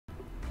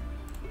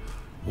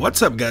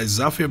What's up guys,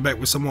 Zaff here back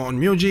with some more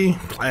Onmyoji,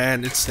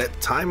 and it's that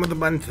time of the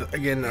month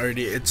again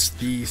already. It's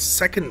the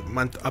second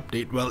month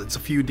update. Well, it's a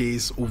few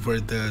days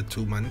over the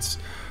 2 months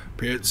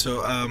period,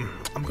 so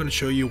I'm going to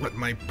show you what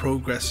my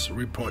progress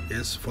report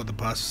is for the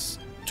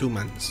past 2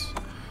 months.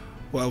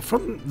 Well,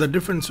 from the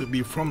difference would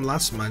be from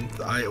last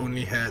month, I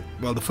only had,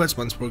 well, the first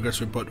month's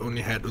progress report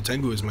only had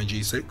Onmyoji as my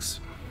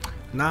G6.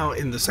 Now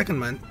in the second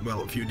month,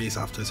 well, a few days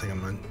after the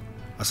second month,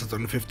 I started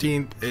on the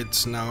 15th,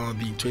 it's now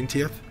the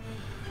 20th.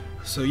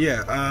 So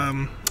yeah,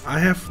 I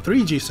have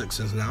 3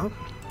 G6s now,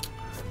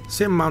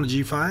 same amount of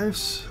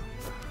G5s,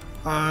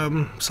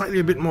 slightly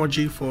a bit more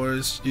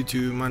G4s due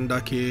to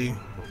Mandake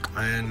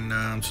and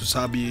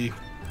Susabi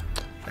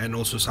and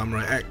also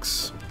Samurai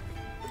X.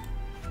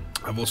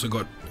 I've also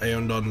got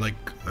Aeondon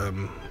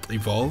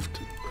evolved.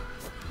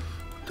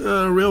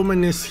 The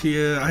Railman is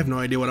here. I have no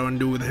idea what I want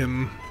to do with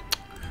him,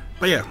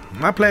 but yeah,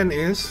 my plan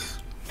is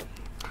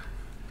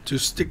to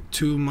stick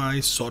to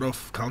my sort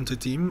of counter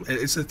team.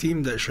 It's a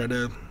team that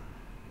Shredder,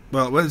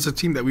 well, it's a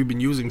team that we've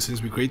been using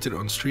since we created it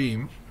on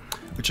stream,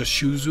 which are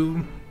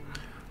Shuzu,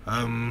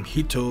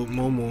 Hito,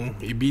 Momo,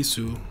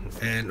 Ibisu,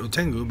 and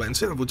Otengu. But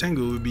instead of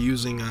Otengu, we'll be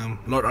using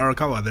Lord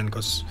Arakawa then,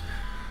 because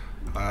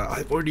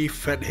I've already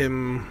fed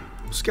him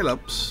skill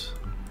ups,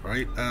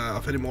 right? I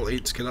fed him all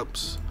 8 skill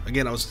ups.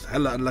 Again, I was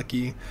hella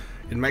unlucky.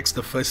 It maxed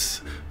the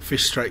first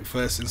fish strike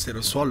first instead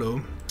of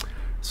Swallow.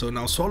 So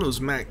now Swallow's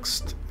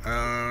maxed.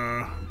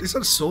 These are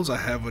the souls I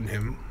have on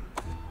him.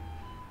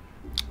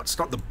 It's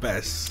not the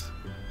best,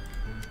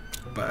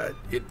 but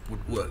it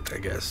would work, I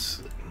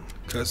guess,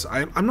 because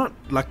I'm not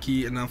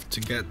lucky enough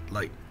to get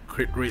like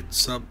crit rate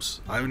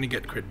subs. I only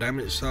get crit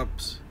damage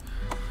subs.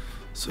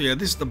 So yeah,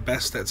 this is the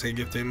best stats I can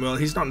give to him. Well,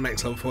 he's not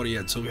max level 40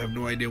 yet, so we have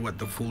no idea what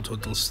the full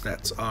total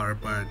stats are,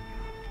 but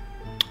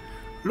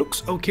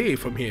looks okay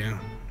from here.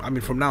 I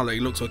mean, from now, like,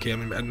 it looks okay. I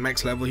mean, at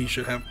max level he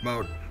should have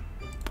about,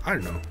 I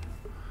don't know,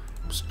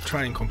 let's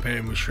try and compare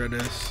him with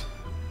Shredders.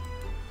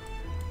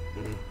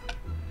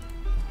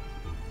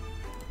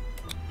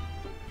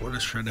 What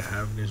does Shredder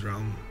have in his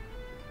realm?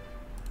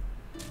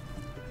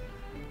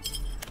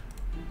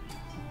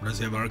 Does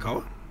he have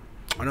Arakawa?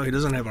 I know he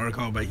doesn't have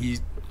Arakawa, but he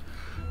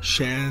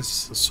shares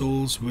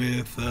souls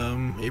with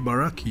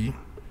Ibaraki.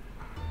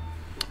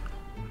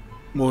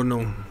 Well,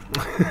 no.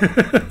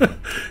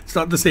 It's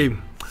not the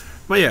same.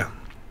 But yeah.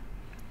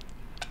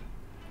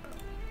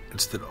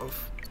 Instead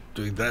of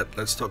doing that,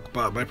 let's talk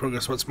about my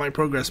progress. What's my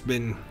progress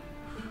been?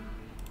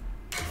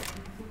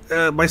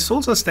 My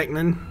souls are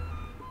stagnant.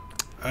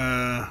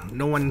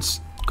 No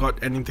one's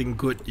got anything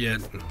good yet.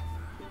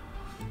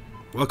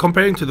 Well,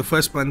 comparing to the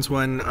first month's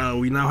one,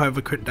 we now have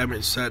a crit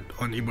damage set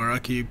on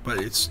Ibaraki, but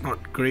it's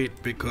not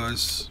great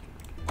because,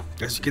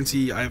 as you can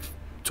see, I have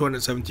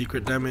 270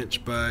 crit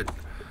damage, but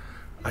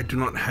I do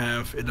not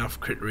have enough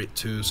crit rate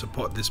to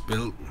support this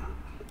build.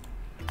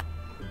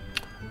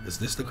 Is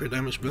this the crit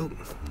damage build?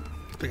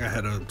 I think I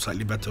had a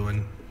slightly better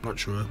one, not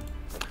sure.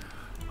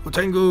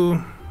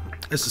 Otengu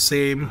is the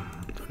same,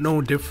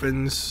 no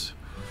difference.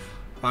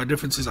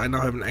 Difference is I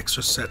now have an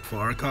extra set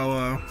for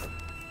Arakawa.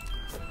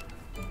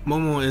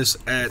 Momo is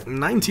at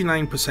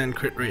 99%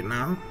 crit rate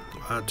now,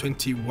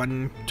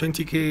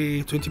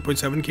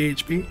 20.7k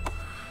HP.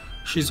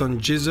 She's on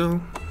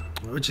Jizzle,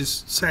 which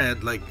is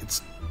sad. Like,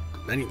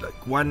 I need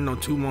like 1 or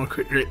 2 more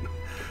crit rate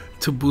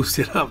to boost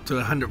it up to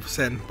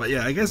 100%. But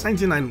yeah, I guess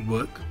 99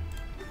 would work.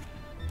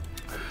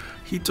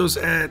 Hito's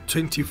at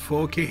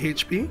 24k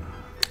HP,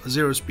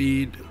 0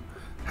 speed,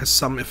 has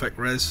some effect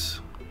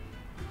res.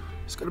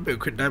 It's got a bit of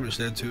crit damage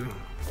there too,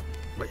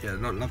 but yeah,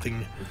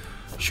 nothing.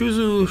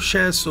 Shuzu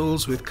shares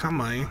souls with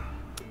Kamai,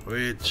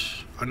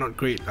 which are not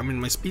great. I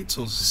mean, my speed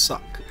souls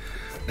suck.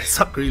 They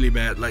suck really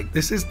bad. Like,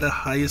 this is the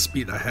highest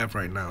speed I have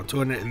right now,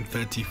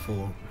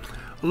 234.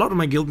 A lot of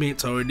my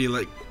guildmates are already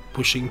like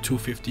pushing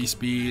 250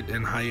 speed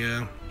and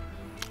higher.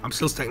 I'm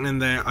still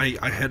stagnant there.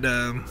 I had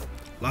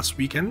last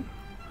weekend,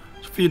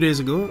 a few days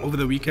ago, over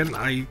the weekend,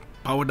 I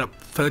powered up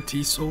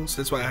 30 souls.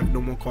 That's why I have no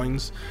more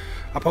coins.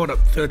 I powered up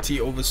 30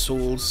 over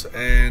souls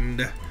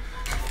and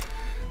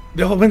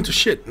they all went to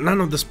shit. None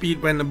of the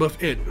speed went above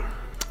 8.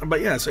 But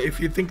yeah, so if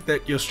you think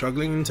that you're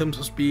struggling in terms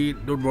of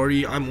speed, don't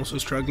worry, I'm also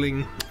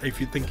struggling. If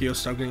you think you're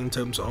struggling in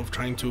terms of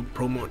trying to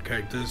promote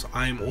characters,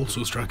 I'm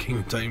also struggling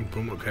in trying to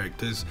promote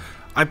characters.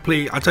 I'll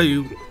tell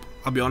you,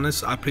 I'll be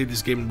honest, I play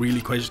this game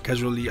really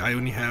casually. I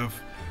only have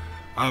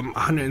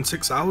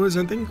 106 hours,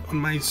 I think, on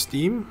my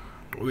Steam,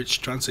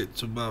 which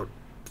translates to about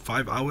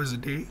 5 hours a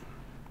day,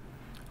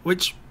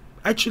 which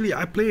actually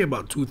I play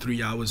about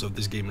 2-3 hours of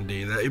this game a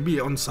day. It'd be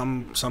on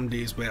some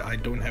days where I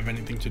don't have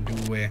anything to do,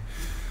 where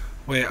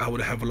I would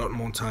have a lot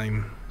more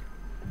time.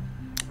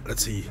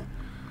 Let's see,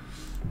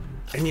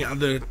 any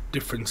other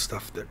different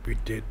stuff that we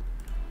did.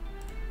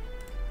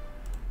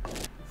 I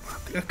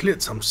think I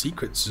cleared some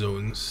secret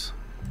zones.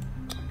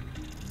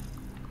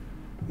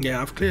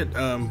 Yeah, I've cleared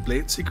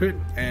Blade Secret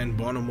and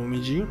Born of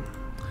Momiji.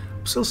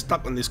 I'm still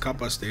stuck on this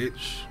Kappa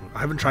stage. I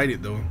haven't tried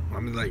it though. I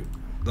mean, like,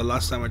 the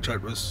last time I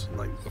tried was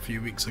like a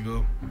few weeks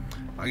ago.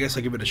 I guess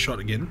I'll give it a shot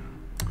again.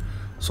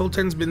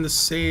 Sultan's been the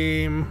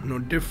same, no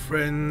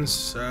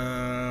difference.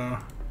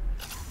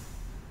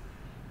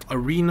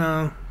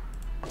 Arena,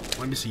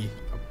 let me see.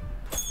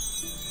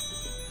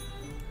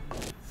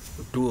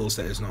 Duels,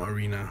 that is not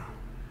arena.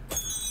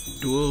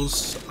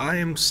 Duels, I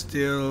am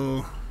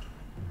still...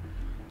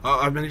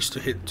 I managed to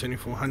hit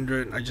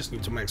 2400. I just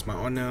need to max my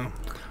honor.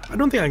 I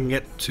don't think I can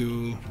get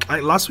to...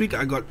 last week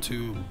I got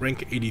to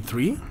rank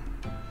 83.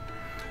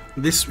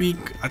 This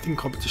week I think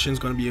competition is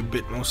going to be a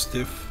bit more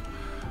stiff.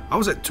 I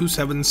was at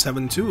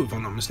 2772 if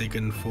I'm not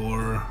mistaken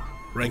for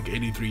rank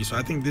 83. So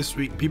I think this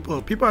week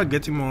people are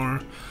getting more.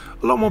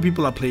 A lot more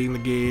people are playing the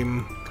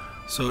game.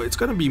 So it's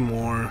going to be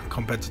more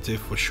competitive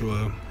for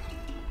sure.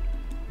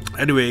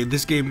 Anyway,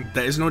 this game,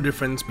 there is no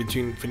difference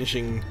between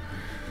finishing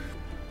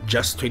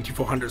just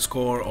 2400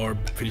 score or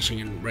finishing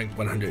in rank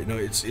 100. No,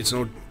 it's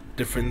no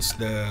difference.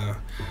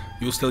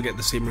 You'll still get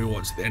the same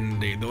rewards at the end of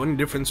the day. The only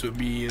difference would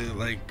be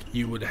like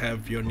you would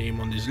have your name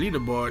on this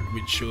leaderboard,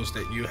 which shows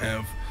that you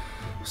have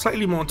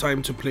slightly more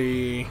time to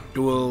play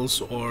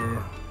duels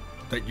or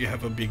that you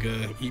have a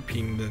bigger EP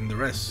than the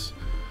rest.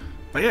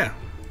 But yeah,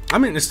 I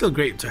mean, it's still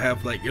great to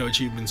have like your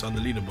achievements on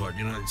the leaderboard.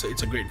 You know,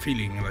 it's a great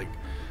feeling. Like,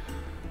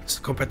 it's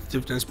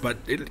competitiveness, but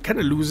it kind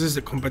of loses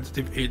the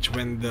competitive edge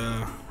when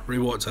the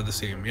rewards are the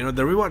same. You know,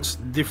 the rewards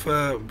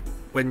differ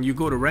when you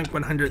go to rank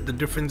 100. The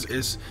difference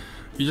is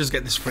you just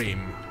get this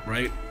frame,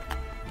 right?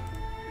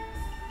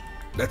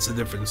 That's the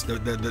difference, the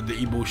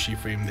Iboshi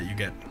frame that you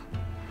get.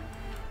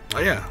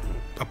 Yeah,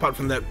 apart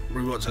from that,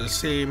 rewards are the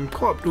same.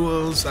 Co-op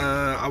duels,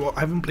 I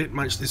haven't played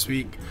much this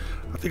week.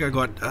 I think I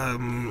got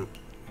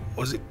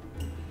was it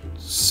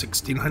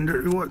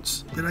 1600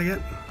 rewards did I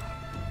get?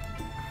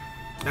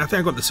 I think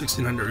I got the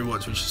 1600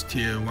 rewards, which is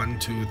tier 1,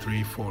 2,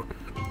 3, 4.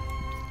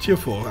 Tier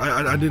 4.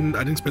 I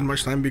didn't spend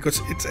much time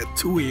because it's at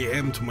 2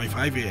 AM to my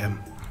 5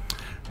 AM.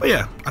 But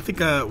yeah, I think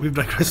we've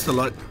digressed a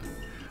lot.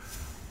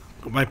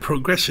 My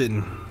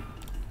progression.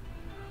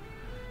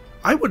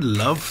 I would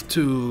love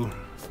to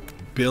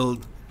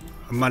build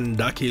a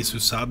Mandake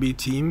Susabi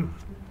team,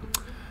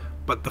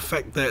 but the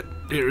fact that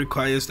it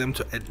requires them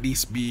to at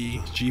least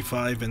be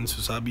G5 and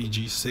Susabi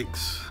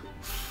G6,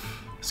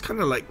 it's kind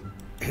of like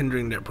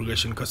hindering that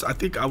progression, because I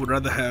think I would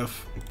rather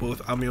have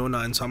both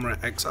Amiona and Samurai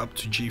X up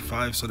to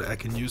G5 so that I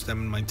can use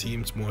them in my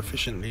teams more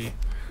efficiently.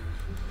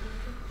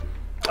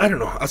 I don't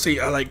know, I'll say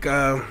like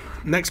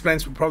next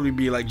plans would probably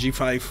be like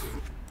G5,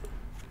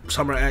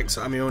 Samurai X,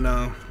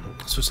 Amiona,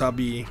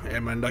 Susabi,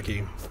 and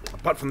Mandake.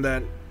 Apart from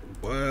that,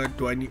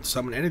 do I need to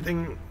summon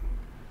anything?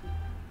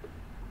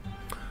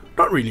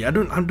 Not really. I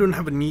don't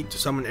have a need to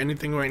summon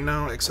anything right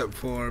now, except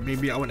for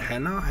maybe I want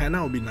Hana.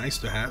 Hana would be nice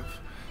to have.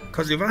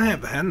 Because if I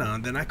have Hana,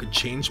 then I could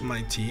change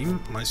my team,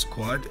 my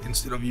squad,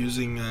 instead of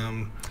using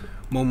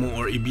Momo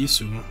or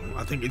Ibisu.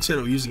 I think instead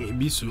of using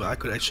Ibisu, I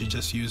could actually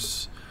just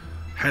use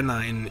Hana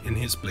in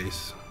his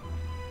place.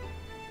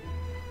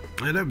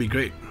 Yeah, that'd be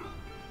great.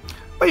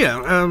 But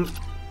yeah,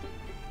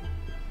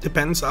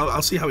 depends.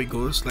 I'll see how it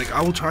goes. Like,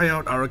 I will try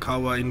out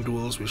Arakawa in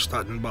duels, which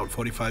start in about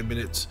 45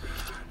 minutes,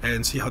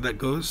 and see how that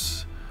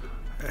goes.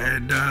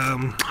 And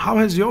how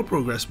has your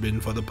progress been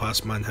for the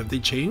past month? Have they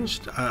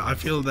changed? I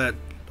feel that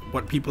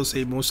what people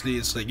say mostly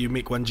is like you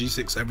make one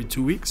G6 every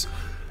 2 weeks.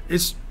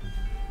 It's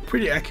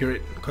pretty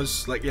accurate,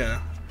 because like,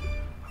 yeah,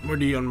 I'm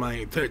already on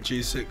my third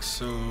G6,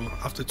 so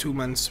after 2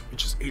 months,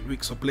 which is 8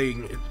 weeks of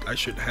playing it, I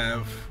should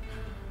have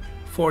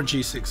 4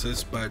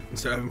 G6s, but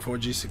instead of having 4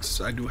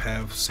 G6s, I do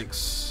have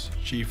 6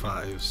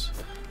 G5s,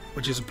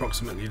 which is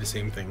approximately the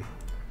same thing.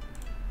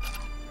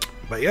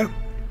 But yeah,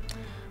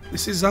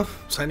 this is Zaff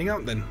signing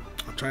out then.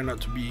 I'll try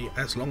not to be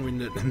as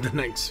long-winded in the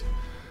next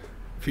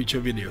future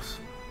videos.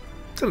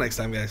 Till next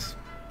time, guys.